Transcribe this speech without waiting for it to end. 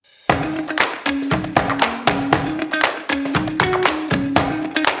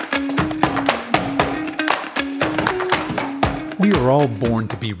We are all born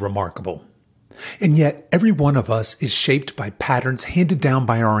to be remarkable. And yet, every one of us is shaped by patterns handed down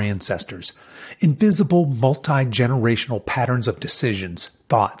by our ancestors. Invisible, multi-generational patterns of decisions,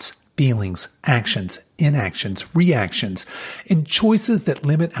 thoughts, feelings, actions, inactions, reactions, and choices that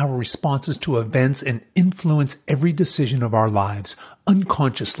limit our responses to events and influence every decision of our lives,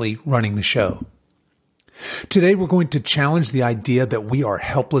 unconsciously running the show. Today, we're going to challenge the idea that we are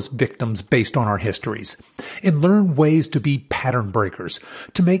helpless victims based on our histories and learn ways to be pattern breakers,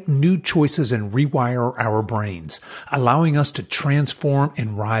 to make new choices and rewire our brains, allowing us to transform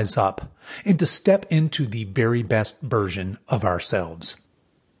and rise up and to step into the very best version of ourselves.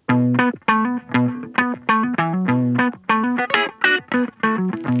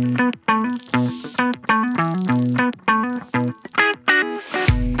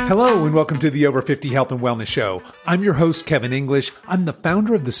 Hello and welcome to the Over 50 Health and Wellness Show. I'm your host, Kevin English. I'm the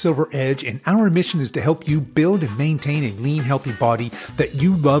founder of The Silver Edge, and our mission is to help you build and maintain a lean, healthy body that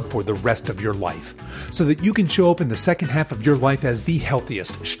you love for the rest of your life, so that you can show up in the second half of your life as the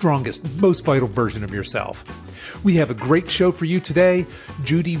healthiest, strongest, most vital version of yourself. We have a great show for you today.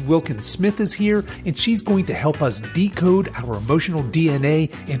 Judy Wilkins-Smith is here, and she's going to help us decode our emotional DNA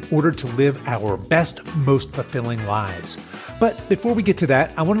in order to live our best, most fulfilling lives. But before we get to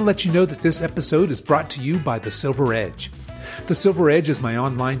that, I want to let you know that this episode is brought to you by The Silver Edge. The Silver Edge is my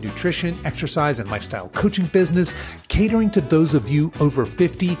online nutrition, exercise, and lifestyle coaching business, catering to those of you over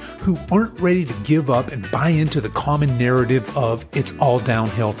 50 who aren't ready to give up and buy into the common narrative of it's all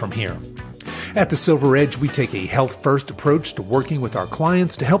downhill from here. At The Silver Edge, we take a health-first approach to working with our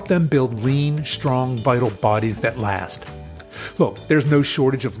clients to help them build lean, strong, vital bodies that last. Look, there's no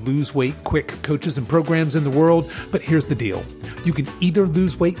shortage of lose-weight quick coaches and programs in the world, but here's the deal. You can either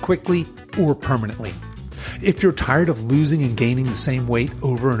lose weight quickly or permanently. If you're tired of losing and gaining the same weight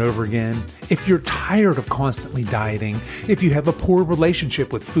over and over again, if you're tired of constantly dieting, if you have a poor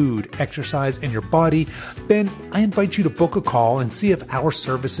relationship with food, exercise, and your body, then I invite you to book a call and see if our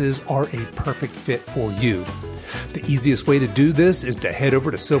services are a perfect fit for you. The easiest way to do this is to head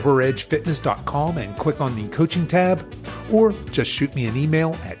over to silveredgefitness.com and click on the coaching tab, or just shoot me an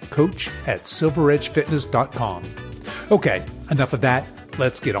email at coach@silveredgefitness.com. Okay, enough of that.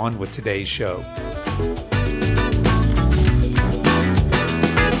 Let's get on with today's show.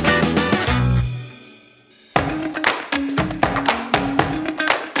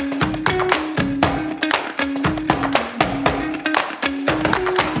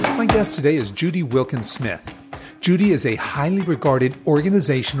 My guest today is Judy Wilkins-Smith. Judy is a highly regarded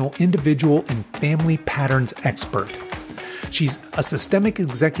organizational, individual, and family patterns expert. She's a systemic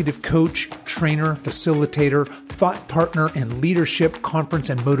executive coach, trainer, facilitator, thought partner, and leadership conference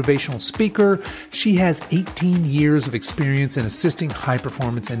and motivational speaker. She has 18 years of experience in assisting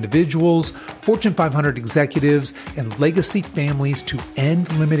high-performance individuals, Fortune 500 executives, and legacy families to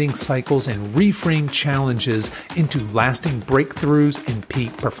end limiting cycles and reframe challenges into lasting breakthroughs and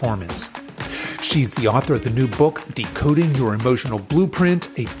peak performance. She's the author of the new book, Decoding Your Emotional Blueprint,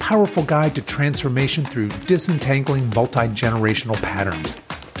 a powerful guide to transformation through disentangling multi-generational patterns.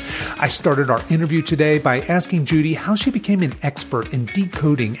 I started our interview today by asking Judy how she became an expert in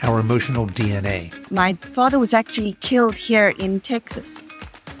decoding our emotional DNA. My father was actually killed here in Texas.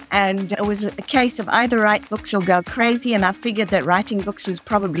 And it was a case of either write books or go crazy, and I figured that writing books was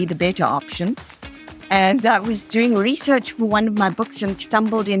probably the better option. And I was doing research for one of my books and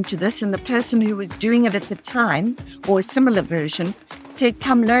stumbled into this. And the person who was doing it at the time, or a similar version, said,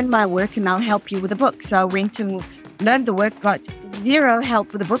 come learn my work and I'll help you with the book. So I went and learned the work, got zero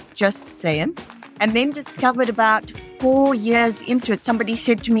help with the book, just saying. And then discovered about 4 years into it, somebody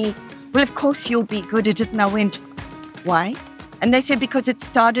said to me, well, of course you'll be good at it. And I went, why? And they said, because it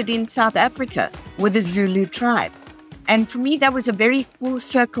started in South Africa with the Zulu tribe. And for me, that was a very full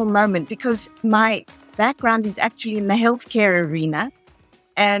circle moment because my background is actually in the healthcare arena.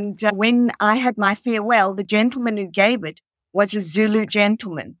 And when I had my farewell, the gentleman who gave it was a Zulu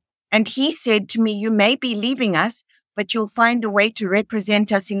gentleman. And he said to me, you may be leaving us, but you'll find a way to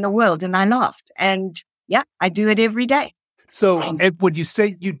represent us in the world. And I laughed. And yeah, I do it every day. So when you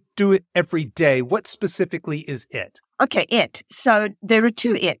say you do it every day, what specifically is it? Okay, it. So there are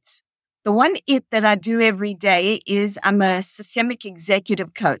two its. The one it that I do every day is I'm a systemic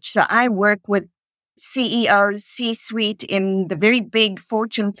executive coach. So I work with CEOs, C-suite in the very big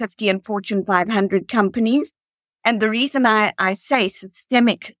Fortune 50 and Fortune 500 companies. And the reason I say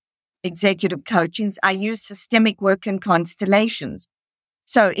systemic executive coaching is I use systemic work in constellations.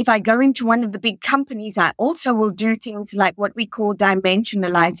 So if I go into one of the big companies, I also will do things like what we call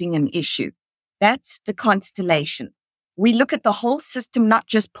dimensionalizing an issue. That's the constellation. We look at the whole system, not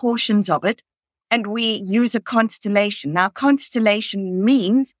just portions of it. and we use a constellation. Now, constellation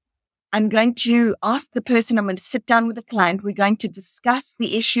means I'm going to ask the person, I'm going to sit down with the client, we're going to discuss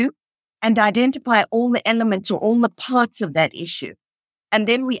the issue and identify all the elements or all the parts of that issue. And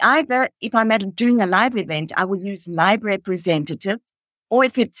then we either, if I'm doing a live event, I will use live representatives, or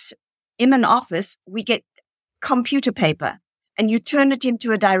if it's in an office, we get computer paper and you turn it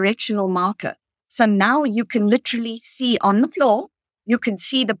into a directional marker. So now you can literally see on the floor, you can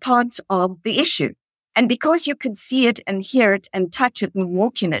see the parts of the issue. And because you can see it and hear it and touch it and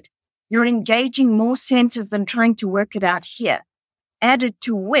walk in it, you're engaging more senses than trying to work it out here. Added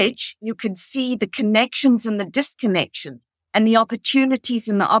to which you can see the connections and the disconnections and the opportunities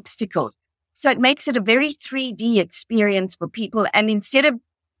and the obstacles. So it makes it a very 3D experience for people. And instead of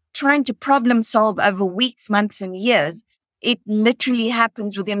trying to problem solve over weeks, months, and years, it literally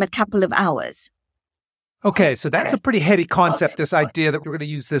happens within a couple of hours. Okay, so that's a pretty heady concept, this idea that we're going to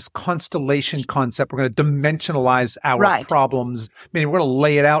use this constellation concept. We're going to dimensionalize our problems. Meaning we're going to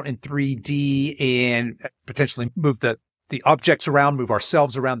lay it out in 3D and potentially move the objects around, move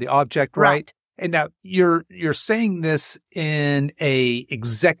ourselves around the object, right? And now you're saying this in a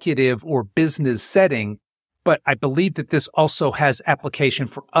executive or business setting, but I believe that this also has application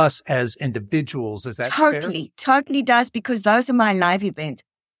for us as individuals. Is that fair? Totally does, because those are my live events.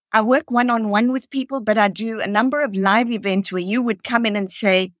 I work one-on-one with people, but I do a number of live events where you would come in and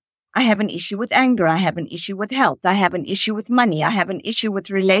say, I have an issue with anger. I have an issue with health. I have an issue with money. I have an issue with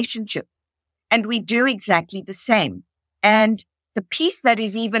relationships. And we do exactly the same. And the piece that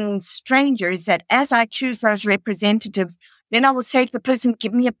is even stranger is that as I choose those representatives, then I will say to the person,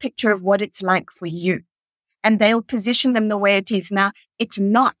 give me a picture of what it's like for you. And they'll position them the way it is. Now, it's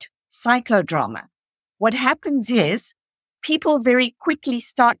not psychodrama. What happens is people very quickly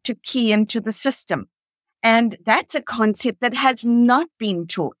start to key into the system. And that's a concept that has not been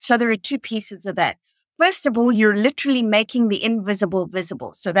taught. So there are two pieces of that. First of all, you're literally making the invisible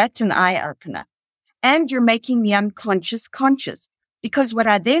visible. So that's an eye opener. And you're making the unconscious conscious. Because what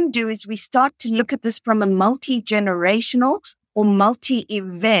I then do is we start to look at this from a multi-generational or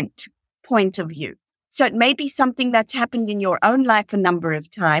multi-event point of view. So it may be something that's happened in your own life a number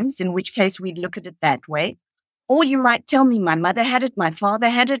of times, in which case we'd look at it that way. Or you might tell me, my mother had it, my father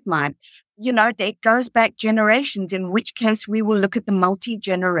had it, it goes back generations, in which case we will look at the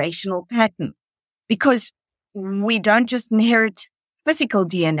multi-generational pattern. Because we don't just inherit physical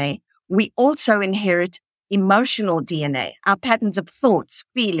DNA, we also inherit emotional DNA, our patterns of thoughts,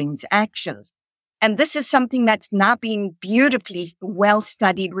 feelings, actions. And this is something that's now being beautifully well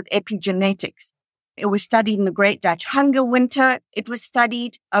studied with epigenetics. It was studied in the Great Dutch Hunger Winter. It was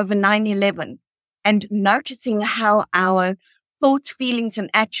studied over 9/11. And noticing how our thoughts, feelings, and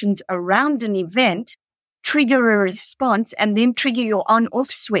actions around an event trigger a response and then trigger your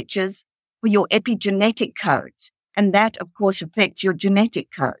on-off switches for your epigenetic codes. And that, of course, affects your genetic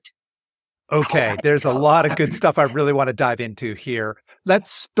code. Okay, there's a lot of good stuff I really want to dive into here.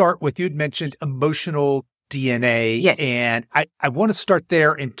 Let's start with, you'd mentioned emotional DNA. Yes. And I want to start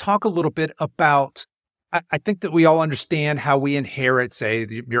there and talk a little bit about, I think that we all understand how we inherit, say,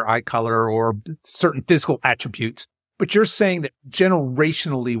 your eye color or certain physical attributes. But you're saying that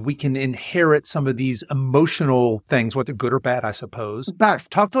generationally, we can inherit some of these emotional things, whether good or bad, I suppose. Both.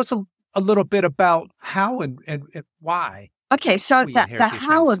 Talk to us a little bit about how and why. Okay, so the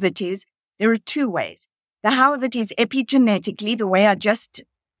how of it is, there are two ways. The how of it is epigenetically, the way I just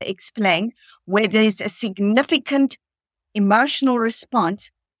explained, where there's a significant emotional response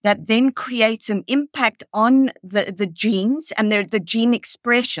that then creates an impact on the genes and the gene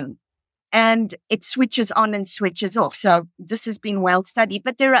expression. And it switches on and switches off. So this has been well studied,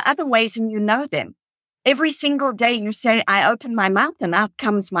 but there are other ways and you know them. Every single day you say, I open my mouth and out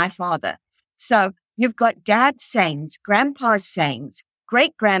comes my father. So you've got dad's sayings, grandpa's sayings,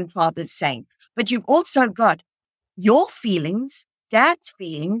 great-grandfather's saying, but you've also got your feelings, dad's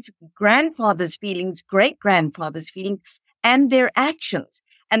feelings, grandfather's feelings, great-grandfather's feelings, and their actions.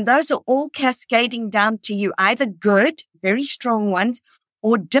 And those are all cascading down to you, either good, very strong ones,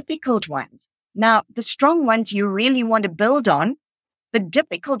 or difficult ones. Now, the strong ones you really want to build on. The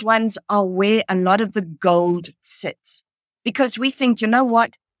difficult ones are where a lot of the gold sits. Because we think, you know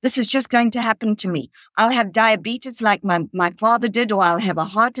what? This is just going to happen to me. I'll have diabetes like my father did, or I'll have a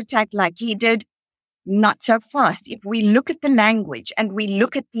heart attack like he did. Not so fast. If we look at the language and we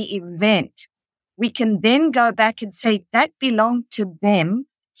look at the event, we can then go back and say, that belonged to them.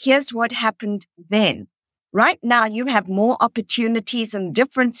 Here's what happened then. Right now, you have more opportunities and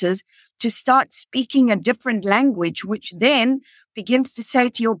differences to start speaking a different language, which then begins to say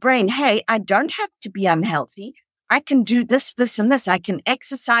to your brain, hey, I don't have to be unhealthy. I can do this, this, and this. I can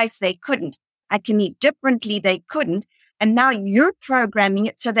exercise. They couldn't. I can eat differently. They couldn't. And now you're programming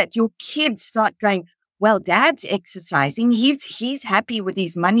it so that your kids start going, well, dad's exercising. He's happy with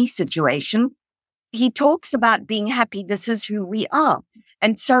his money situation. He talks about being happy. This is who we are.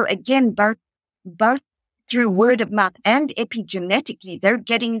 And so again, both through word of mouth and epigenetically, they're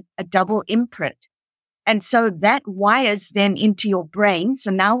getting a double imprint. And so that wires then into your brain.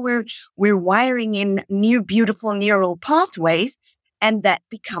 So now we're wiring in new, beautiful neural pathways, and that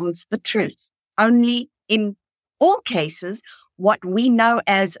becomes the truth. Only in all cases, what we know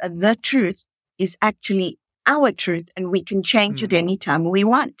as the truth is actually our truth, and we can change it anytime we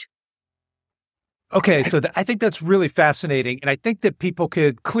want. Okay, so I think that's really fascinating. And I think that people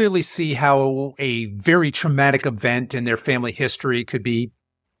could clearly see how a very traumatic event in their family history could be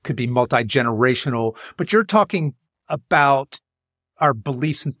multi-generational. But you're talking about our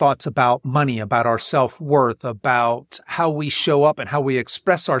beliefs and thoughts about money, about our self-worth, about how we show up and how we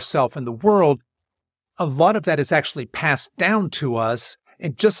express ourselves in the world. A lot of that is actually passed down to us.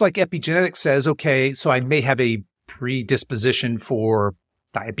 And just like epigenetics says, okay, so I may have a predisposition for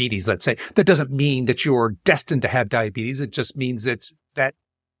diabetes, let's say. That doesn't mean that you're destined to have diabetes. It just means that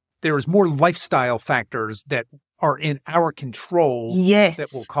there is more lifestyle factors that are in our control that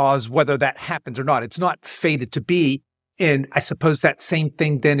will cause whether that happens or not. It's not fated to be. And I suppose that same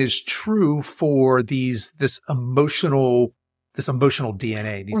thing then is true for this emotional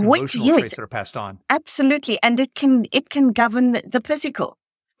DNA, these emotional traits that are passed on. Absolutely. And it can govern the physical.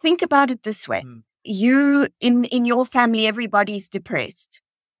 Think about it this way. You, in your family, everybody's depressed.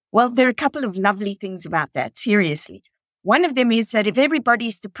 Well, there are a couple of lovely things about that, seriously. One of them is that if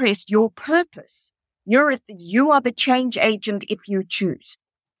everybody's depressed, your purpose, you are the change agent if you choose.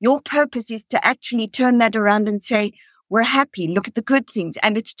 Your purpose is to actually turn that around and say, we're happy, look at the good things.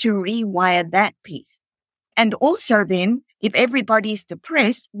 And it's to rewire that piece. And also then, if everybody's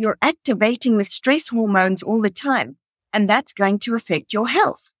depressed, you're activating the stress hormones all the time. And that's going to affect your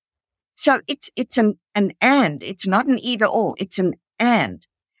health. So it's an and. It's not an either or. It's an and.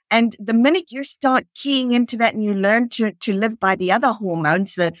 And the minute you start keying into that and you learn to live by the other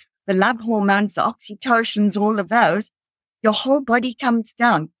hormones, the love hormones, the oxytocins, all of those, your whole body comes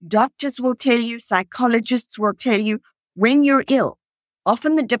down. Doctors will tell you, psychologists will tell you when you're ill.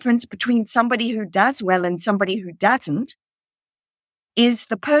 Often the difference between somebody who does well and somebody who doesn't is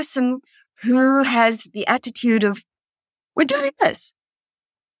the person who has the attitude of, we're doing this.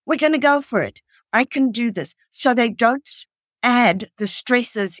 We're going to go for it. I can do this. So they don't add the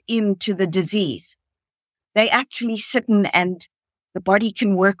stresses into the disease. They actually sit in and the body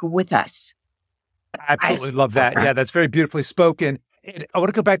can work with us. I absolutely love that. Yeah, that's very beautifully spoken. And I want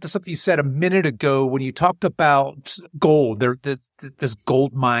to go back to something you said a minute ago when you talked about gold, this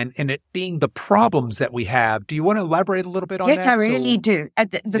gold mine, and it being the problems that we have. Do you want to elaborate a little bit on that? Yes, I really do.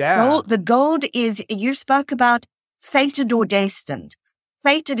 The gold is, you spoke about fated or destined.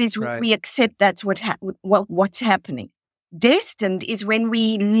 Fated is when we accept that's what's happening. Destined is when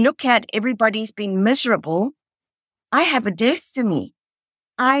we look at everybody's been miserable. I have a destiny.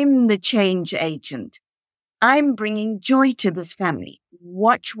 I'm the change agent. I'm bringing joy to this family.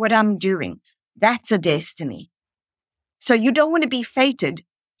 Watch what I'm doing. That's a destiny. So you don't want to be fated.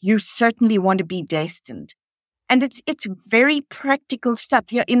 You certainly want to be destined. And it's very practical stuff.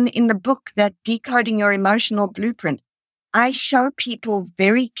 In the book, that Decoding Your Emotional Blueprint, I show people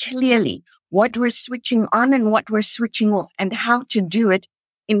very clearly what we're switching on and what we're switching off and how to do it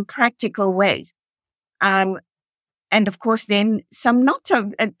in practical ways. And of course, then some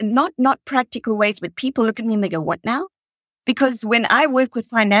not practical ways, but people look at me and they go, what now? Because when I work with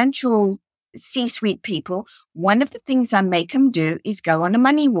financial C-suite people, one of the things I make them do is go on a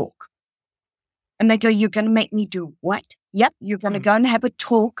money walk. And they go, you're going to make me do what? Yep, you're going to go and have a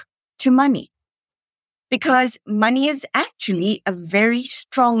talk to money. Because money is actually a very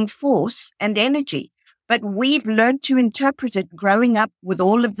strong force and energy. But we've learned to interpret it growing up with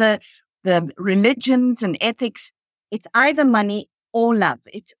all of the religions and ethics. It's either money or love.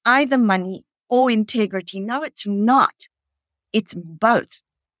 It's either money or integrity. No, it's not. It's both.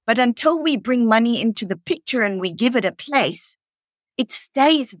 But until we bring money into the picture and we give it a place, it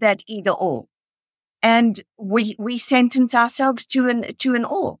stays that either or. And we sentence ourselves to an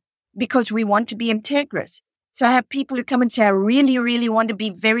or because we want to be integrous. So I have people who come and say, I really, really want to be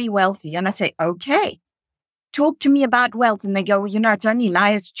very wealthy. And I say, okay, talk to me about wealth. And they go, well, it's only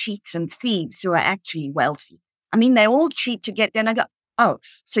liars, cheats, and thieves who are actually wealthy. I mean, they all cheat to get there. And I go, oh,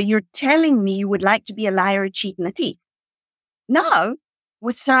 so you're telling me you would like to be a liar, a cheat, and a thief? No.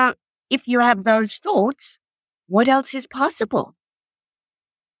 Well, so if you have those thoughts, what else is possible?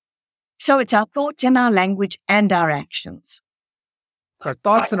 So it's our thoughts and our language and our actions. It's our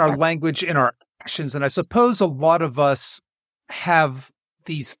thoughts and our language and our actions. And I suppose a lot of us have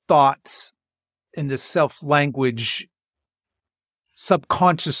these thoughts in this self-language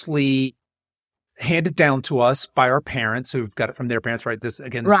subconsciously handed down to us by our parents who've got it from their parents, right? This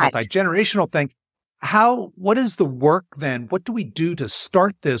multi-generational thing. What is the work then? What do we do to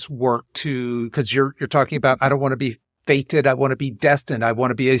start this work because you're talking about, I don't want to be fated. I want to be destined. I want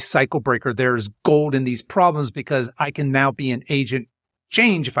to be a cycle breaker. There's gold in these problems because I can now be an agent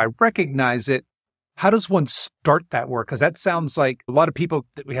change if I recognize it. How does one start that work? Because that sounds like a lot of people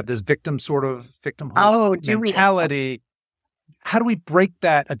that we have this victim mentality. How do we break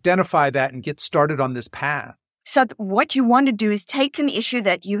that, identify that, and get started on this path? So what you want to do is take an issue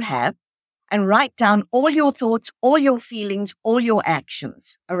that you have and write down all your thoughts, all your feelings, all your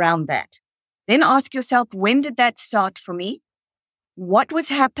actions around that. Then ask yourself, when did that start for me? What was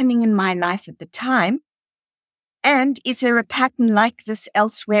happening in my life at the time? And is there a pattern like this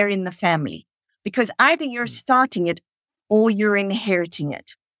elsewhere in the family? Because either you're starting it or you're inheriting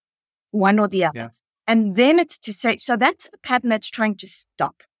it, one or the other. Yeah. And then it's to say, so that's the pattern that's trying to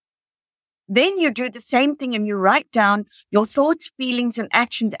stop. Then you do the same thing and you write down your thoughts, feelings, and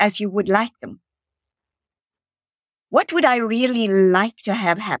actions as you would like them. What would I really like to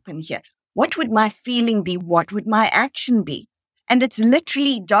have happen here? What would my feeling be? What would my action be? And it's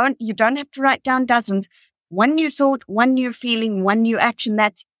literally, you don't have to write down dozens. One new thought, one new feeling, one new action,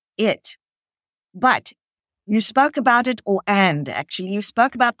 that's it. But you spoke about it, you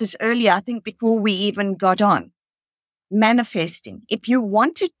spoke about this earlier, I think before we even got on. Manifesting. If you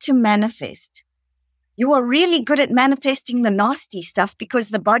wanted to manifest, you are really good at manifesting the nasty stuff because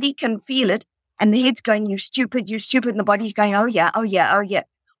the body can feel it and the head's going, you're stupid, and the body's going, oh yeah.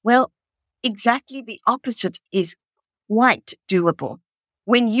 Well, exactly the opposite is quite doable.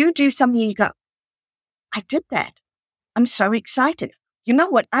 When you do something, you go, I did that. I'm so excited. You know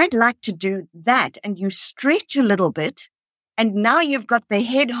what? I'd like to do that. And you stretch a little bit. And now you've got the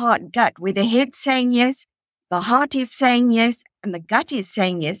head, heart, gut, where the head's saying yes, the heart is saying yes, and the gut is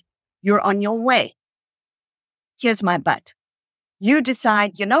saying yes. You're on your way. Here's my but. You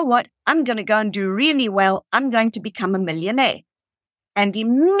decide, you know what? I'm going to go and do really well. I'm going to become a millionaire. And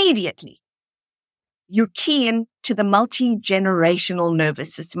immediately you key in to the multi-generational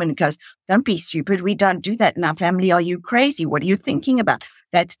nervous system and it goes, don't be stupid. We don't do that in our family. Are you crazy? What are you thinking about?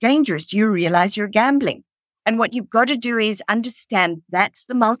 That's dangerous. Do you realize you're gambling? And what you've got to do is understand that's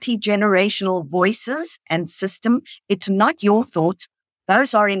the multi-generational voices and system. It's not your thoughts.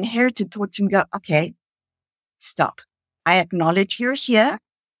 Those are inherited thoughts and go, okay, stop. I acknowledge you're here.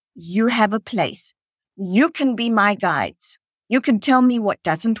 You have a place. You can be my guides. You can tell me what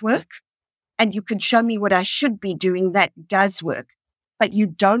doesn't work. And you can show me what I should be doing that does work, but you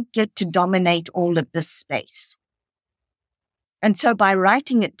don't get to dominate all of this space. And so by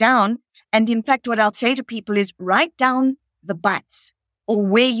writing it down, and in fact, what I'll say to people is write down the buts or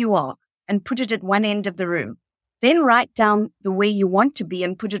where you are and put it at one end of the room. Then write down the way you want to be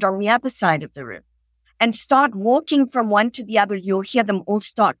and put it on the other side of the room and start walking from one to the other. You'll hear them all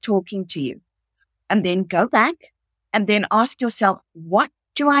start talking to you and then go back and then ask yourself, what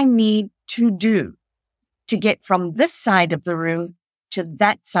do I need to do to get from this side of the room to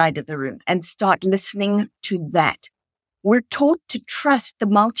that side of the room and start listening to that. We're taught to trust the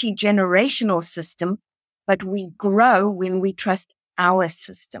multi-generational system, but we grow when we trust our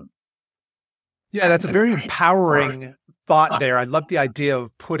system. Yeah, that's a very empowering thought there. I love the idea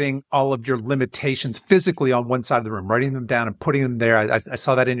of putting all of your limitations physically on one side of the room, writing them down and putting them there. I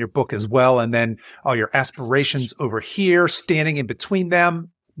saw that in your book as well. And then all your aspirations over here, standing in between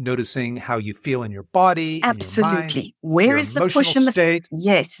them, noticing how you feel in your body. Absolutely. Your mind, where is the push and the state?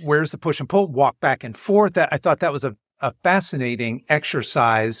 Yes. Where's the push and pull? Walk back and forth. I thought that was a fascinating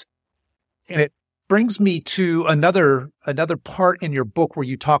exercise. And it brings me to another part in your book where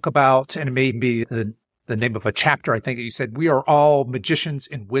you talk about, and it may be the name of a chapter, I think you said, we are all magicians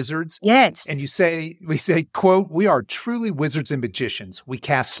and wizards. Yes. And we say, quote, we are truly wizards and magicians. We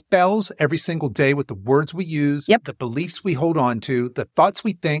cast spells every single day with the words we use, the beliefs we hold on to, the thoughts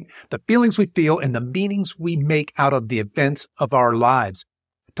we think, the feelings we feel, and the meanings we make out of the events of our lives.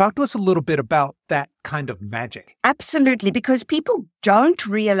 Talk to us a little bit about that kind of magic. Absolutely, because people don't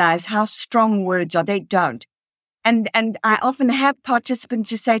realize how strong words are. They don't. And I often have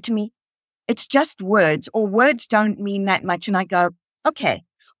participants who say to me, it's just words, or words don't mean that much. And I go, okay,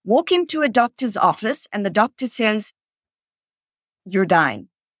 walk into a doctor's office and the doctor says, you're dying.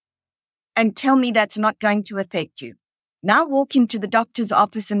 And tell me that's not going to affect you. Now walk into the doctor's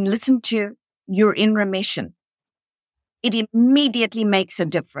office and listen to you're in remission. It immediately makes a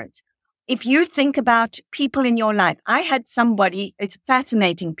difference. If you think about people in your life, I had somebody, it's a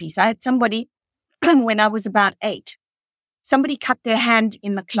fascinating piece. I had somebody when I was about 8. Somebody cut their hand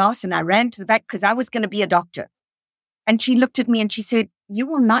in the class and I ran to the back because I was going to be a doctor. And she looked at me and she said, "You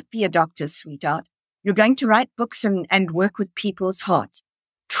will not be a doctor, sweetheart. You're going to write books and work with people's hearts.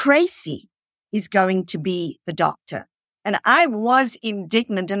 Tracy is going to be the doctor." And I was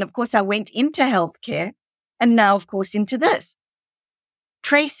indignant. And of course, I went into healthcare and now, of course, into this.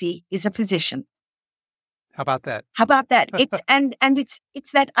 Tracy is a physician. How about that? How about that?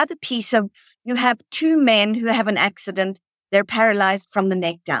 It's that other piece of you have 2 men who have an accident. They're paralyzed from the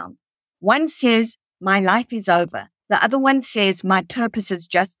neck down. One says, "My life is over." The other one says, "My purpose has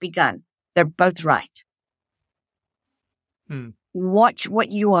just begun." They're both right. Watch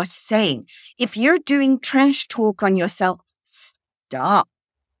what you are saying. If you're doing trash talk on yourself, stop.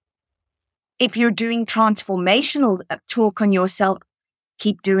 If you're doing transformational talk on yourself,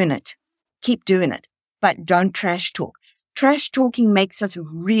 keep doing it. Keep doing it. But don't trash talk. Trash talking makes us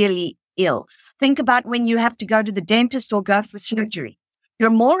really ill. Think about when you have to go to the dentist or go for surgery. You're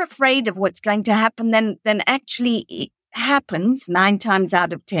more afraid of what's going to happen than actually happens 9 times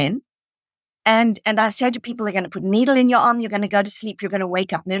out of 10. And I say to people, they're going to put a needle in your arm, you're going to go to sleep, you're going to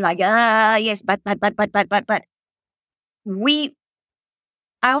wake up. And they're like, yes, but.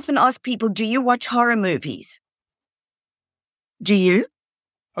 I often ask people, do you watch horror movies? Do you?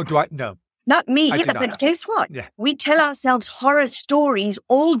 Oh, do I? No. Not me either, but guess what? Yeah. We tell ourselves horror stories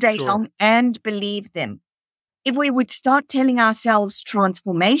all day long and believe them. If we would start telling ourselves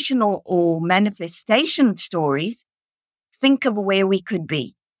transformational or manifestation stories, think of where we could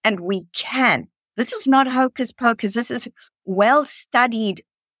be. And we can. This is not hocus pocus. This is well-studied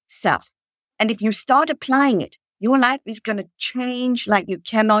stuff. And if you start applying it, your life is going to change like you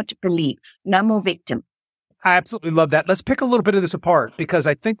cannot believe. No more victim. I absolutely love that. Let's pick a little bit of this apart because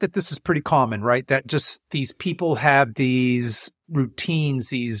I think that this is pretty common, right? That just these people have these routines,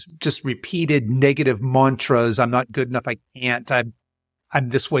 these just repeated negative mantras. I'm not good enough. I can't. I'm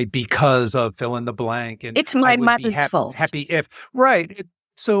this way because of fill in the blank. And it's my mother's fault. Happy if. Right.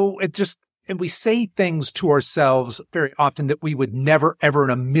 So and we say things to ourselves very often that we would never, ever in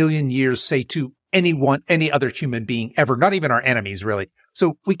a million years say to anyone, any other human being ever, not even our enemies, really.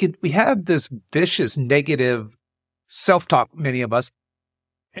 So we have this vicious, negative self-talk, many of us.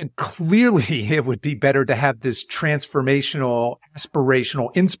 And clearly it would be better to have this transformational,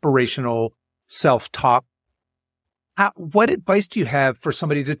 aspirational, inspirational self-talk. What advice do you have for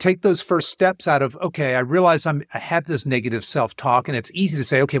somebody to take those first steps out of, okay, I realize I have this negative self-talk and it's easy to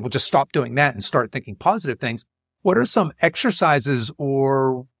say, okay, well, just stop doing that and start thinking positive things. What are some exercises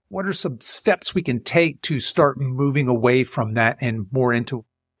or what are some steps we can take to start moving away from that and more into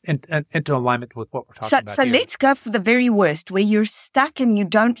alignment with what we're talking about So here? Let's go for the very worst, where you're stuck and you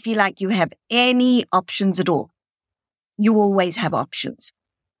don't feel like you have any options at all. You always have options.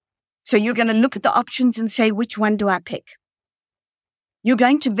 So you're going to look at the options and say, which one do I pick? You're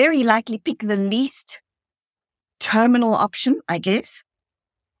going to very likely pick the least terminal option, I guess.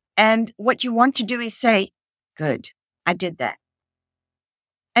 And what you want to do is say, good, I did that.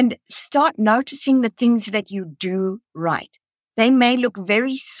 And start noticing the things that you do right. They may look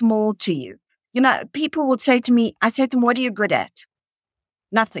very small to you. You know, people will say to me, I say to them, what are you good at?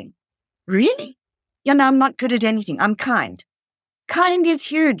 Nothing. Really? You know, I'm not good at anything. I'm kind. Kind is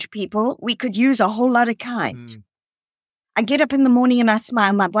huge, people. We could use a whole lot of kind. I get up in the morning and I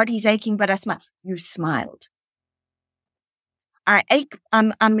smile. My body's aching, but I smile. You smiled. I ache.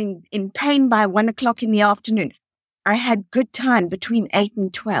 I'm in pain by 1 o'clock in the afternoon. I had good time between 8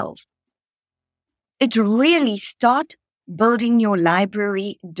 and 12. It's really start building your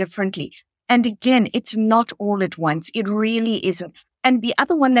library differently. And again, it's not all at once. It really isn't. And the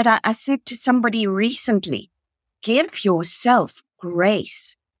other one that I said to somebody recently, give yourself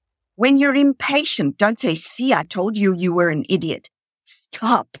grace. When you're impatient, don't say, see, I told you you were an idiot.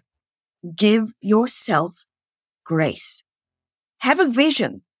 Stop. Give yourself grace. Have a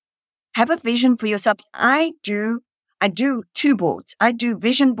vision. Have a vision for yourself. I do 2 boards. I do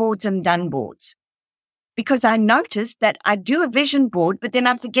vision boards and done boards. Because I noticed that I do a vision board, but then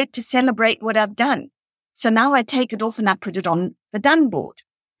I forget to celebrate what I've done. So now I take it off and I put it on the done board.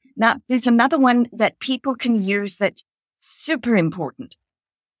 Now, there's another one that people can use that's super important.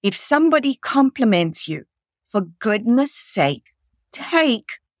 If somebody compliments you, for goodness sake,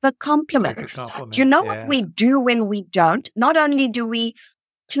 take the compliment. Do you know what we do when we don't? Not only do we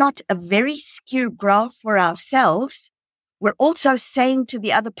plot a very skewed graph for ourselves, we're also saying to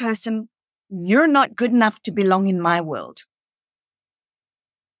the other person, you're not good enough to belong in my world.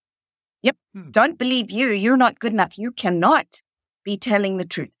 Yep. Don't believe you. You're not good enough. You cannot be telling the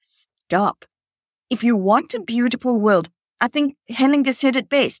truth. stop. If you want a beautiful world, I think Hellinger said it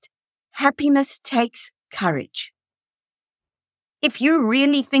best. Happiness takes courage. If you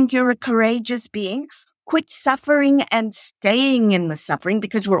really think you're a courageous being, quit suffering and staying in the suffering,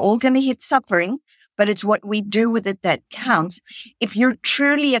 because we're all going to hit suffering, but it's what we do with it that counts. If you're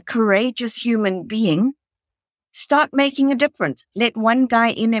truly a courageous human being, start making a difference. Let one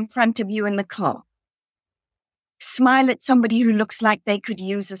guy in front of you in the car. Smile at somebody who looks like they could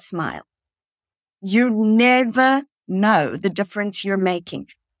use a smile. You never know the difference you're making.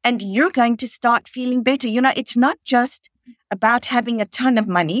 And you're going to start feeling better. You know, it's not just about having a ton of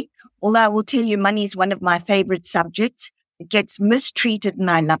money, although I will tell you money is one of my favorite subjects. It gets mistreated and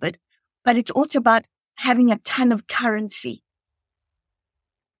I love it. But it's also about having a ton of currency.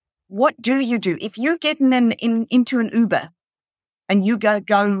 What do? If you get into an Uber and you go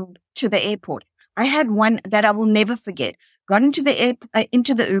to the airport, I had one that I will never forget. Got into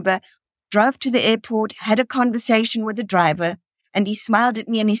the Uber, drove to the airport, had a conversation with the driver, and he smiled at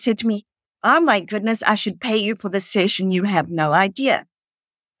me and he said to me, "Oh my goodness, I should pay you for this session. You have no idea."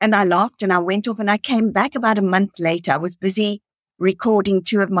 And I laughed and I went off and I came back about a month later. I was busy recording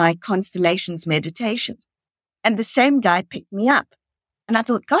 2 of my constellations meditations. And the same guy picked me up. And I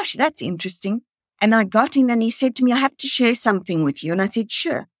thought, gosh, that's interesting. And I got in and he said to me, "I have to share something with you." And I said,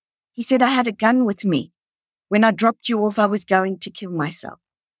 "Sure." He said, "I had a gun with me. When I dropped you off, I was going to kill myself."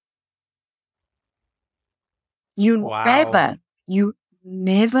 Wow. You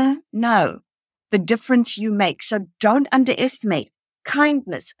never know the difference you make. So don't underestimate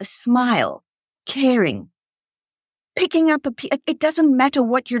kindness, a smile, caring, picking up it doesn't matter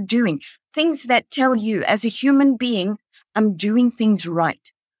what you're doing. Things that tell you as a human being, I'm doing things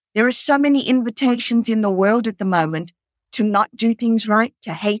right. There are so many invitations in the world at the moment to not do things right,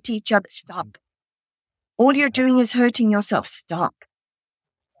 to hate each other. Stop. All you're doing is hurting yourself. Stop.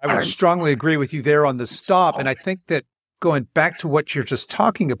 I would strongly agree with you there on the stop. And I think that going back to what you're just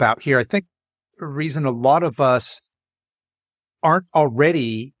talking about here, I think the reason a lot of us aren't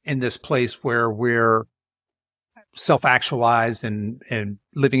already in this place where we're self-actualized and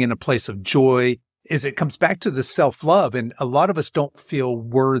living in a place of joy is it comes back to the self-love. And a lot of us don't feel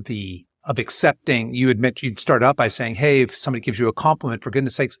worthy of accepting. You admit you'd start out by saying, hey, if somebody gives you a compliment, for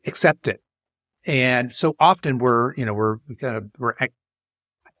goodness sakes, accept it. And so often we're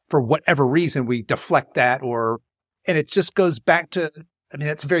for whatever reason, we deflect that and it just goes back to, I mean,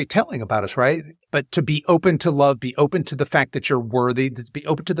 that's very telling about us, right? But to be open to love, be open to the fact that you're worthy, to be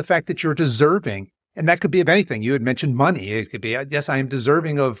open to the fact that you're deserving. And that could be of anything. You had mentioned money. It could be, yes, I am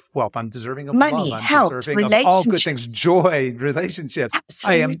deserving of wealth. I'm deserving of money, love. I'm health, deserving of all good things, joy, relationships.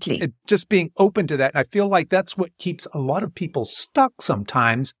 Absolutely. I am just being open to that. And I feel like that's what keeps a lot of people stuck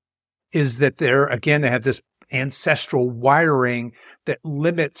sometimes is that they have this ancestral wiring that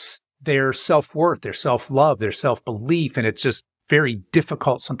limits their self-worth, their self-love, their self-belief. And it's just very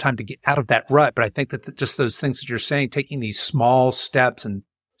difficult sometimes to get out of that rut. But I think that just those things that you're saying, taking these small steps and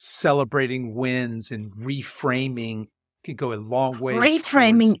celebrating wins and reframing can go a long way.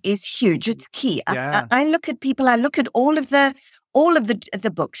 Reframing is huge. It's key. Yeah. I look at people, I look at all of the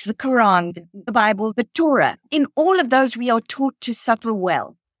books, the Quran, the Bible, the Torah. In all of those, we are taught to suffer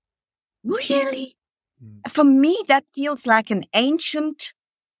well. Really? For me, that feels like an ancient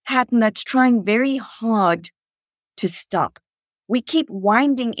pattern that's trying very hard to stop. We keep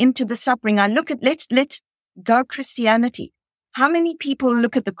winding into the suffering. I look at, let's go Christianity. How many people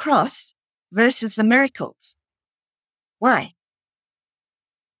look at the cross versus the miracles? Why?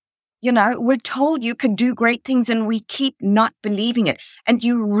 You know, we're told you can do great things and we keep not believing it. And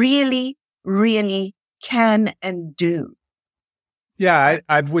you really, really can and do. Yeah,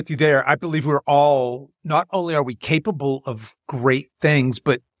 I'm with you there. I believe we're all, not only are we capable of great things,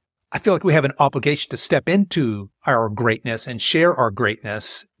 but I feel like we have an obligation to step into our greatness and share our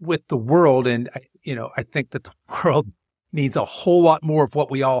greatness with the world. And, I think that the world needs a whole lot more of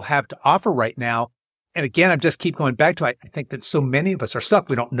what we all have to offer right now. And again, I just keep going back to, I think that so many of us are stuck.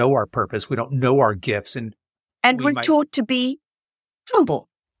 We don't know our purpose. We don't know our gifts. And we're taught to be humble.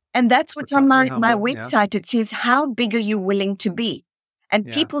 And that's what's on my website. Yeah. It says, how big are you willing to be? And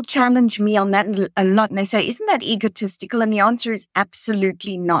people challenge me on that a lot. And they say, isn't that egotistical? And the answer is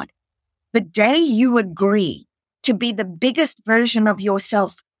absolutely not. The day you agree to be the biggest version of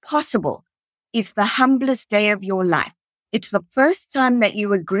yourself possible is the humblest day of your life. It's the first time that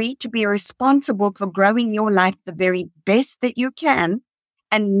you agree to be responsible for growing your life the very best that you can.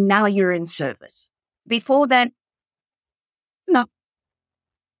 And now you're in service. Before that, no.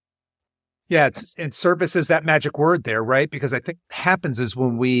 Yeah, and service is that magic word there, right? Because I think what happens is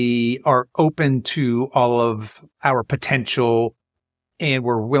when we are open to all of our potential and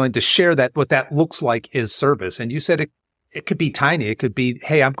we're willing to share that, what that looks like is service. And you said it could be tiny. It could be,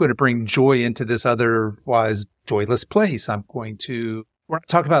 hey, I'm going to bring joy into this otherwise joyless place. we're not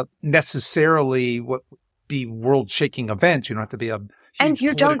talking about necessarily what would be world-shaking events. You don't have to be a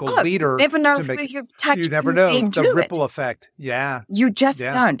huge political leader. You never know who you've touched. You never know the ripple effect. Yeah. You just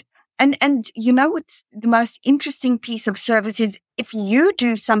don't. And you know what's the most interesting piece of service is if you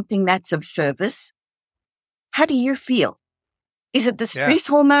do something that's of service, how do you feel? Is it the stress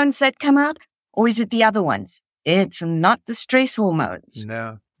hormones that come out or is it the other ones? It's not the stress hormones.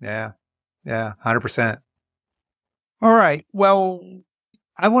 No. Yeah. 100%. All right. Well,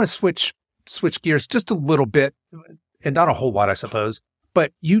 I want to switch gears just a little bit, and not a whole lot, I suppose.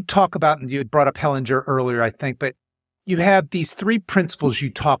 But you talk about, and you had brought up Hellinger earlier, I think, but you have these 3 principles you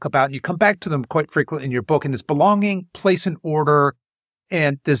talk about, and you come back to them quite frequently in your book, and this belonging, place and order,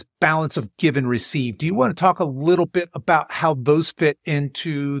 and this balance of give and receive. Do you want to talk a little bit about how those fit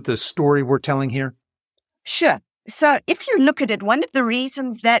into the story we're telling here? Sure. So if you look at it, one of the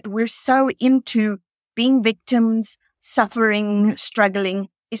reasons that we're so into being victims, suffering, struggling,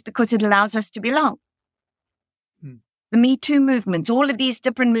 is because it allows us to belong. The Me Too movement, all of these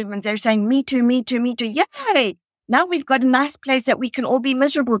different movements, they're saying, me too, me too, me too. Yay! Now we've got a nice place that we can all be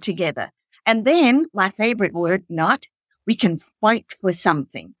miserable together. And then, my favorite word, we can fight for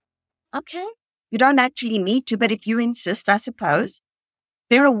something. Okay? You don't actually need to, but if you insist, I suppose.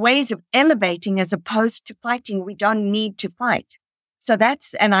 There are ways of elevating as opposed to fighting. We don't need to fight. So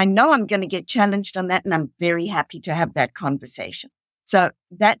and I know I'm going to get challenged on that, and I'm very happy to have that conversation. So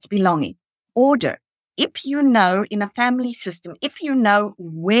that's belonging. Order. If you know in a family system, if you know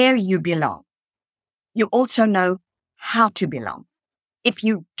where you belong, you also know how to belong. If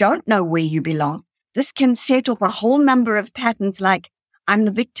you don't know where you belong, this can set off a whole number of patterns like, I'm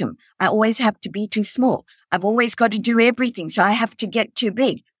the victim. I always have to be too small. I've always got to do everything, so I have to get too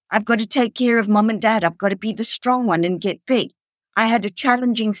big. I've got to take care of mom and dad. I've got to be the strong one and get big. I had a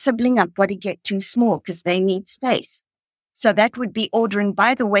challenging sibling. I've got to get too small because they need space. So that would be order. And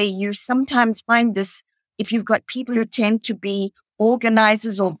by the way, you sometimes find this if you've got people who tend to be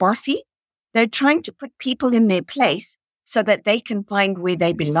organizers or bossy, they're trying to put people in their place so that they can find where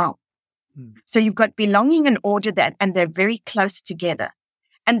they belong. So you've got belonging and order and they're very close together.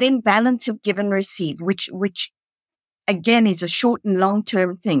 And then balance of give and receive, which again is a short and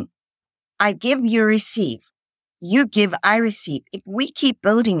long-term thing. I give, you receive. You give, I receive. If we keep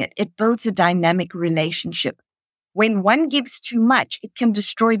building it, it builds a dynamic relationship. When one gives too much, it can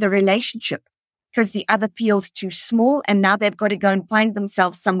destroy the relationship because the other feels too small and now they've got to go and find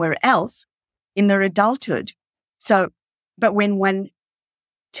themselves somewhere else in their adulthood. But when one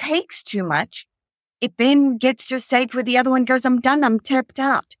takes too much, it then gets to a stage where the other one goes, I'm done, I'm tapped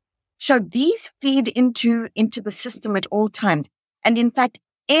out. So these feed into the system at all times. And in fact,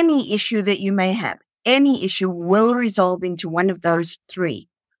 any issue that you may have, any issue will resolve into one of those 3.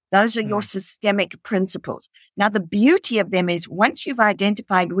 Those are your systemic principles. Now, the beauty of them is once you've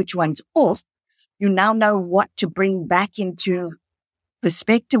identified which one's off, you now know what to bring back into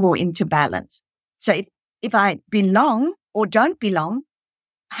perspective or into balance. So if I belong or don't belong,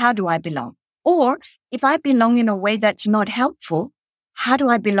 how do I belong? Or if I belong in a way that's not helpful, how do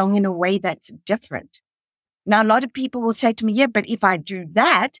I belong in a way that's different? Now, a lot of people will say to me, yeah, but if I do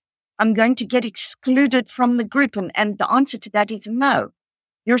that, I'm going to get excluded from the group. And the answer to that is no.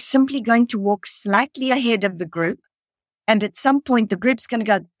 You're simply going to walk slightly ahead of the group. And at some point, the group's going to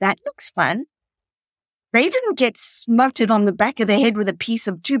go, that looks fun. They didn't get smoted on the back of the head with a piece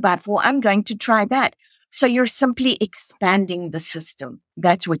of 2x4. I'm going to try that. So you're simply expanding the system.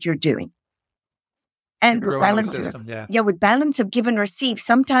 That's what you're doing. And with balance, with balance of give and receive,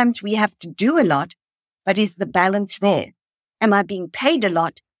 sometimes we have to do a lot, but is the balance there? Am I being paid a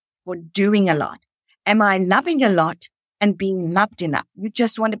lot for doing a lot? Am I loving a lot and being loved enough? You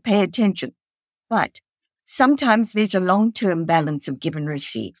just want to pay attention. But sometimes there's a long-term balance of give and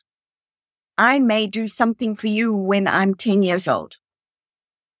receive. I may do something for you when I'm 10 years old.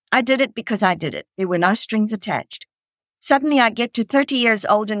 I did it because I did it. There were no strings attached. Suddenly I get to 30 years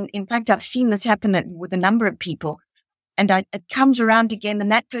old, and in fact, I've seen this happen with a number of people, and it comes around again,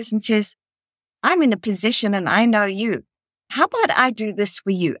 and that person says, I'm in a position and I know you. How about I do this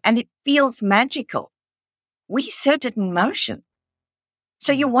for you? And it feels magical. We set it in motion.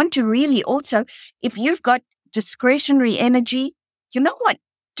 So you want to really also, if you've got discretionary energy, you know what?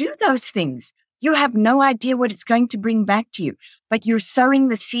 Do those things. You have no idea what it's going to bring back to you, but you're sowing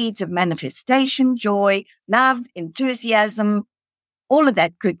the seeds of manifestation, joy, love, enthusiasm, all of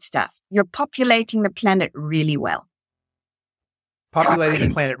that good stuff. You're populating the planet really well. Populating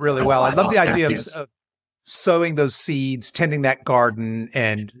the planet really well. I love the idea of sowing those seeds, tending that garden,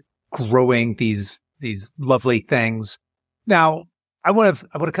 and growing these lovely things. Now, I want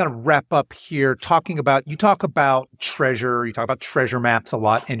to kind of wrap up here you talk about treasure maps a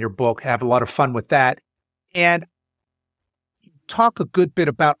lot in your book, have a lot of fun with that. And talk a good bit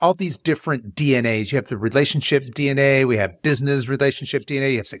about all these different DNAs. You have the relationship DNA, we have business relationship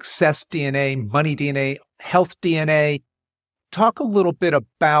DNA, you have success DNA, money DNA, health DNA. Talk a little bit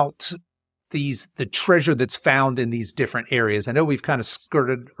about the treasure that's found in these different areas. I know we've kind of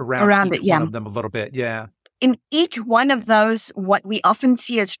skirted around each one of them a little bit. Yeah. In each one of those, what we often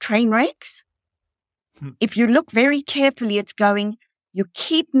see as train wrecks, if you look very carefully, it's going, you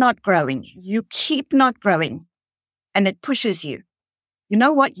keep not growing, and it pushes you. You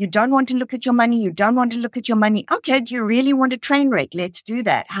know what? You don't want to look at your money. Okay, do you really want a train wreck? Let's do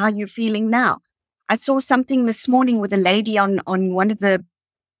that. How are you feeling now? I saw something this morning with a lady on one of the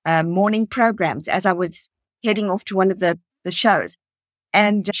morning programs as I was heading off to one of the shows.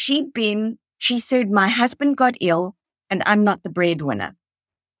 And she said, my husband got ill and I'm not the breadwinner.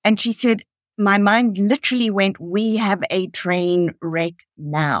 And she said, my mind literally went, we have a train wreck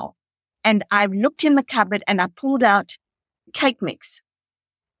now. And I looked in the cupboard and I pulled out cake mix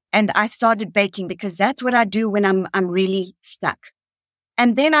and I started baking because that's what I do when I'm really stuck.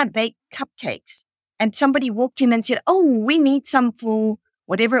 And then I baked cupcakes and somebody walked in and said, oh, we need some for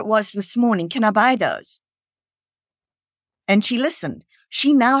whatever it was this morning. Can I buy those? And she listened.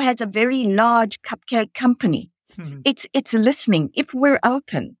 She now has a very large cupcake company. Mm-hmm. It's listening. If we're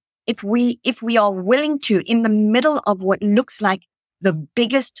open, if we are willing to, in the middle of what looks like the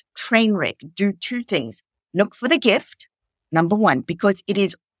biggest train wreck, do two things. Look for the gift, number one, because it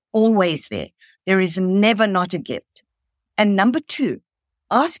is always there. There is never not a gift. And number two,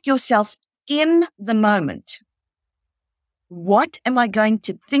 ask yourself in the moment, what am I going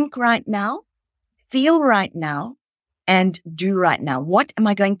to think right now, feel right now, and do right now? What am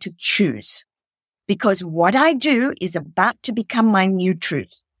I going to choose? Because what I do is about to become my new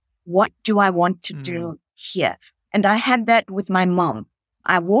truth. What do I want to do here? And I had that with my mom.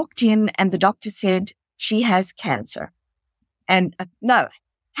 I walked in and the doctor said she has cancer. And no,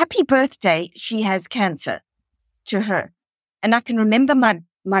 happy birthday, she has cancer to her. And I can remember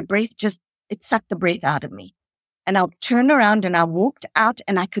my breath it sucked the breath out of me. And I'll turn around and I walked out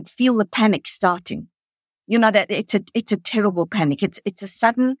and I could feel the panic starting. You know that it's a terrible panic. It's a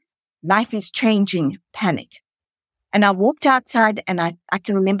sudden life is changing panic. And I walked outside and I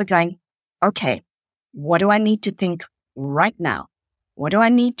can remember going, okay, what do I need to think right now? What do I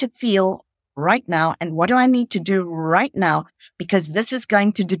need to feel right now? And what do I need to do right now? Because this is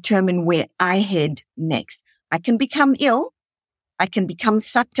going to determine where I head next. I can become ill. I can become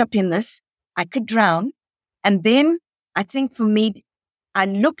sucked up in this. I could drown. And then I think for me, I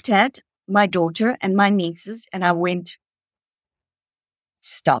looked at my daughter and my nieces and I went,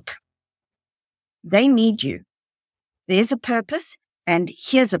 stop. They need you. There's a purpose and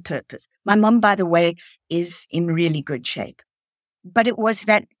here's a purpose. My mom, by the way, is in really good shape. But it was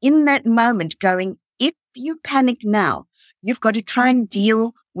that in that moment going, if you panic now, you've got to try and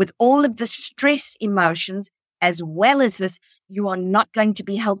deal with all of the stress emotions as well as this. You are not going to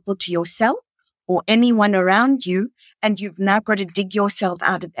be helpful to yourself or anyone around you. And you've now got to dig yourself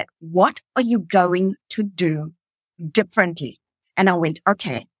out of that. What are you going to do differently? And I went,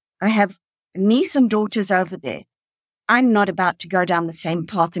 okay, I have niece and daughters over there. I'm not about to go down the same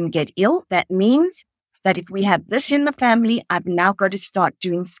path and get ill. That means that if we have this in the family, I've now got to start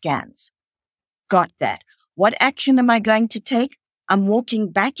doing scans. Got that. What action am I going to take? I'm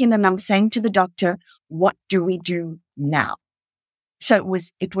walking back in and I'm saying to the doctor, what do we do now? So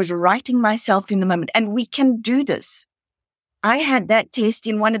it was writing myself in the moment. And we can do this. I had that test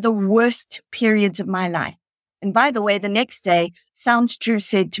in one of the worst periods of my life. And by the way, the next day, Sounds True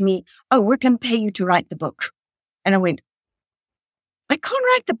said to me, oh, we're going to pay you to write the book. And I went, I can't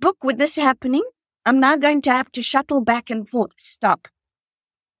write the book with this happening. I'm now going to have to shuttle back and forth. Stop.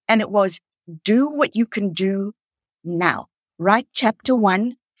 And it was, do what you can do now. Write chapter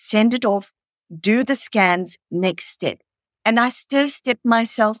 1, send it off, do the scans, next step. And I still stepped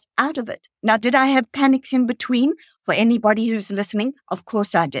myself out of it. Now, did I have panics in between? For anybody who's listening, of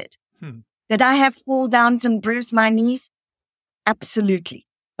course I did. Did I have fall downs and bruise my knees? Absolutely.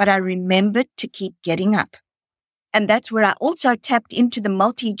 But I remembered to keep getting up. And that's where I also tapped into the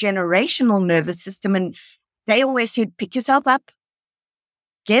multi-generational nervous system. And they always said, pick yourself up,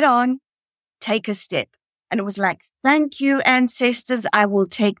 get on, take a step. And it was like, thank you, ancestors. I will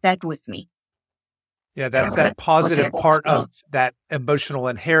take that with me. Yeah, that's that positive part of that emotional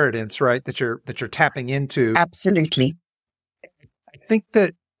inheritance, right? That you're tapping into. Absolutely. I think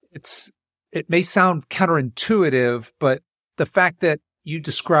that it's it may sound counterintuitive, but the fact that you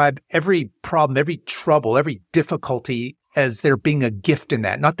describe every problem, every trouble, every difficulty as there being a gift in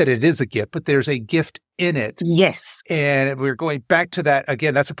that. Not that it is a gift, but there's a gift in it. Yes. And we're going back to that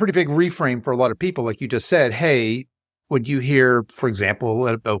again. That's a pretty big reframe for a lot of people. Like you just said, hey, when you hear, for example,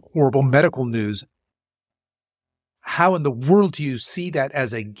 a horrible medical news, how in the world do you see that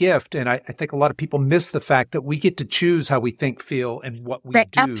as a gift? And I think a lot of people miss the fact that we get to choose how we think, feel, and what we do. They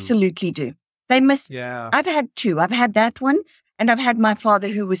absolutely do. They must. Yeah. I've had two. I've had that one, and I've had my father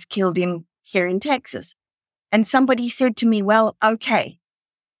who was killed here in Texas. And somebody said to me, well, okay,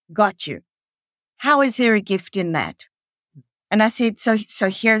 got you. How is there a gift in that? And I said, so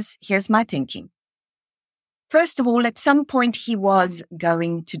here's my thinking. First of all, at some point he was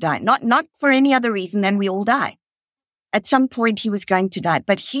going to die. Not for any other reason than we all die. At some point he was going to die,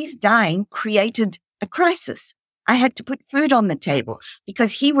 but his dying created a crisis. I had to put food on the table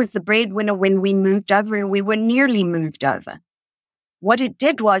because he was the breadwinner when we moved over, and we were nearly moved over. What it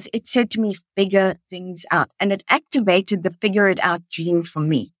did was it said to me, figure things out, and it activated the figure it out gene for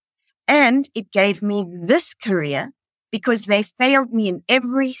me. And it gave me this career because they failed me in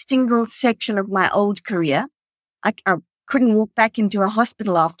every single section of my old career. I couldn't walk back into a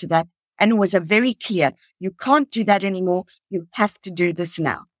hospital after that. And it was a very clear, you can't do that anymore. You have to do this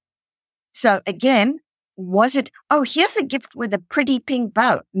now. So again, was it, oh, here's a gift with a pretty pink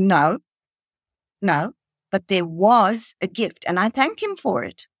bow? No, but there was a gift, and I thank him for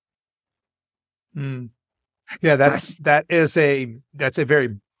it. Yeah, that's a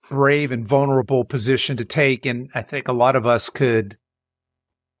very brave and vulnerable position to take. And I think a lot of us could,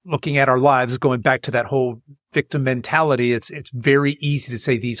 looking at our lives, going back to that whole victim mentality, it's very easy to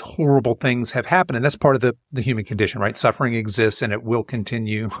say these horrible things have happened. And that's part of the human condition, right? Suffering exists and it will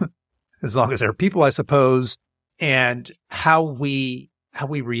continue as long as there are people, I suppose. And how we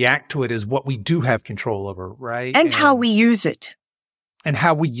react to it is what we do have control over, right? And how we use it. And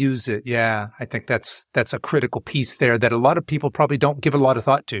how we use it. Yeah. I think that's a critical piece there that a lot of people probably don't give a lot of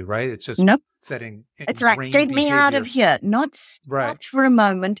thought to, right? It's just setting. It's right. Get me out of here. Not stop for a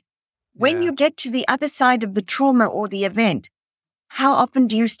moment. When you get to the other side of the trauma or the event, how often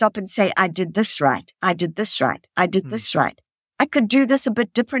do you stop and say, I did this right. I did this right. I did this right. I could do this a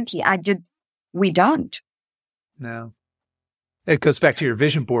bit differently. We don't. No. It goes back to your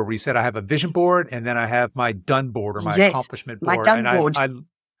vision board where you said, I have a vision board and then I have my done board or my accomplishment board. My done board.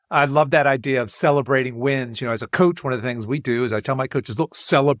 I love that idea of celebrating wins. You know, as a coach, one of the things we do is I tell my coaches, look,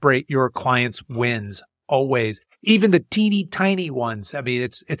 celebrate your clients' wins always, even the teeny tiny ones. I mean,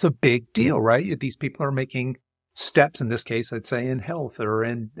 it's a big deal, right? These people are making steps, in this case, I'd say in health or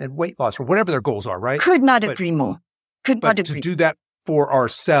in weight loss or whatever their goals are, right? Could not agree more. But to do that for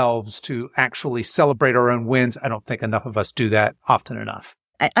ourselves, to actually celebrate our own wins, I don't think enough of us do that often enough.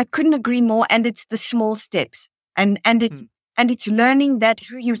 I couldn't agree more. And it's the small steps. And it's learning that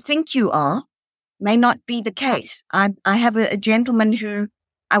who you think you are may not be the case. I have a gentleman who,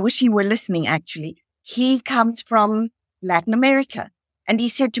 I wish he were listening actually. He comes from Latin America. And he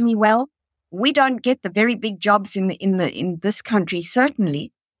said to me, well, we don't get the very big jobs in this country,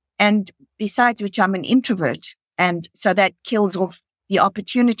 certainly. And besides which I'm an introvert. And so that kills off the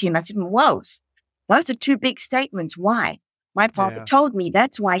opportunity. And I said, whoa, those are two big statements. Why? My father told me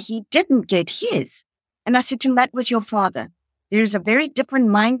that's why he didn't get his. And I said to him, that was your father. There's a very different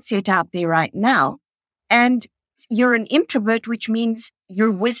mindset out there right now. And you're an introvert, which means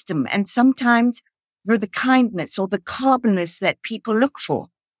you're wisdom. And sometimes you're the kindness or the calmness that people look for.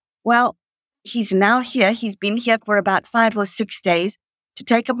 Well, he's now here. He's been here for about 5 or 6 days to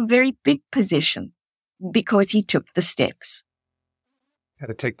take up a very big position because he took the steps. Got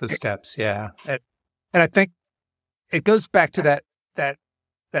to take those steps. Yeah. And I think it goes back to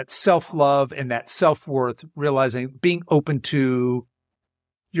that self-love and that self-worth, realizing being open to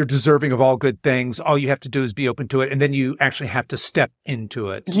you're deserving of all good things. All you have to do is be open to it. And then you actually have to step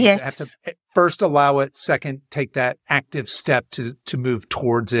into it. Yes. You have to first allow it. Second, take that active step to move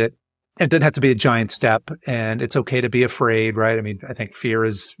towards it. And it doesn't have to be a giant step, and it's okay to be afraid, right? I mean, I think fear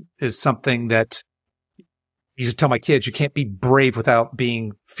is something that you should tell my kids, you can't be brave without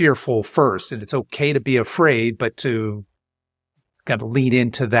being fearful first. And it's okay to be afraid, but to kind of lean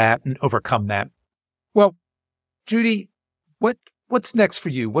into that and overcome that. Well, Judy, what's next for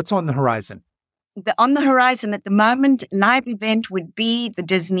you? What's on the horizon? On the horizon at the moment, live event would be the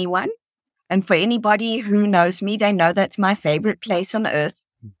Disney one. And for anybody who knows me, they know that's my favorite place on earth.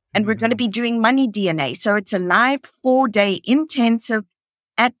 And we're going to be doing Money DNA. So it's a live 4-day intensive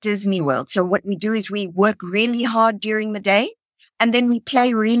at Disney World. So what we do is we work really hard during the day and then we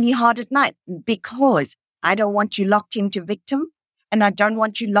play really hard at night because I don't want you locked into victim. and I don't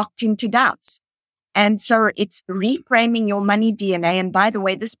want you locked into doubts. And so it's reframing your money DNA. And by the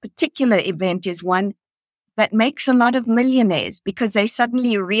way, this particular event is one that makes a lot of millionaires because they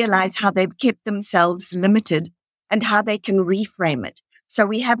suddenly realize how they've kept themselves limited and how they can reframe it. So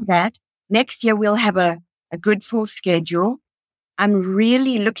we have that. Next year, we'll have a good full schedule. I'm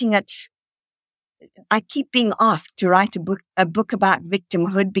really looking at, I keep being asked to write a book about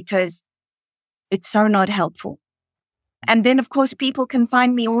victimhood because it's so not helpful. And then, of course, people can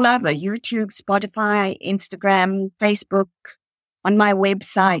find me all over YouTube, Spotify, Instagram, Facebook, on my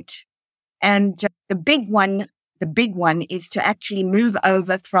website. And the big one is to actually move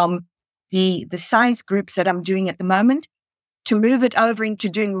over from the size groups that I'm doing at the moment to move it over into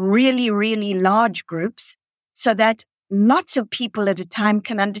doing really, really large groups so that lots of people at a time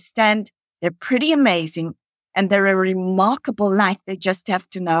can understand they're pretty amazing and they're a remarkable light. They just have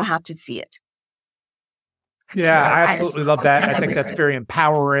to know how to see it. Yeah, I absolutely love that. I think that's very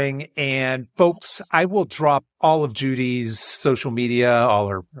empowering. And folks, I will drop all of Judy's social media, all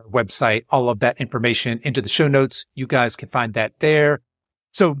her website, all of that information into the show notes. You guys can find that there.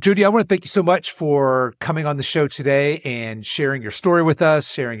 So Judy, I want to thank you so much for coming on the show today and sharing your story with us,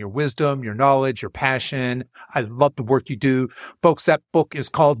 sharing your wisdom, your knowledge, your passion. I love the work you do. Folks, that book is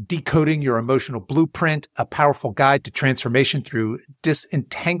called Decoding Your Emotional Blueprint, a powerful guide to transformation through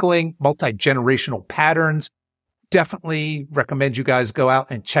disentangling multi-generational patterns. Definitely recommend you guys go out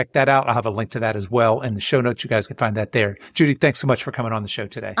and check that out. I'll have a link to that as well in the show notes. You guys can find that there. Judy, thanks so much for coming on the show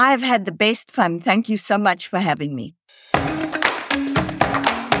today. I've had the best fun. Thank you so much for having me.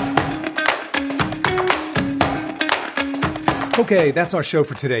 Okay, that's our show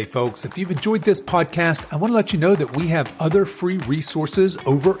for today, folks. If you've enjoyed this podcast, I want to let you know that we have other free resources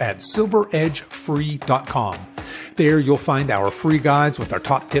over at silveredgefree.com. There you'll find our free guides with our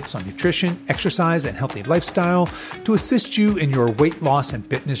top tips on nutrition, exercise, and healthy lifestyle to assist you in your weight loss and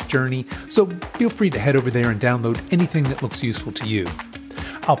fitness journey. So feel free to head over there and download anything that looks useful to you.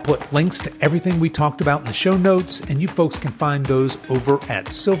 I'll put links to everything we talked about in the show notes, and you folks can find those over at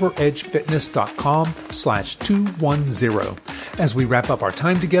silveredgefitness.com/210. As we wrap up our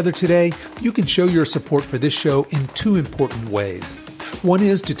time together today, you can show your support for this show in two important ways. One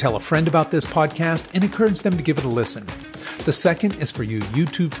is to tell a friend about this podcast and encourage them to give it a listen. The second is for you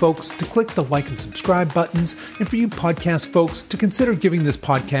YouTube folks to click the like and subscribe buttons, and for you podcast folks to consider giving this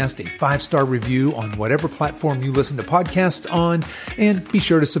podcast a 5-star review on whatever platform you listen to podcasts on, and be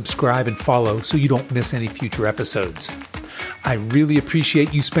sure to subscribe and follow so you don't miss any future episodes. I really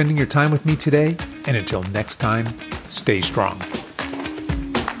appreciate you spending your time with me today, and until next time, stay strong.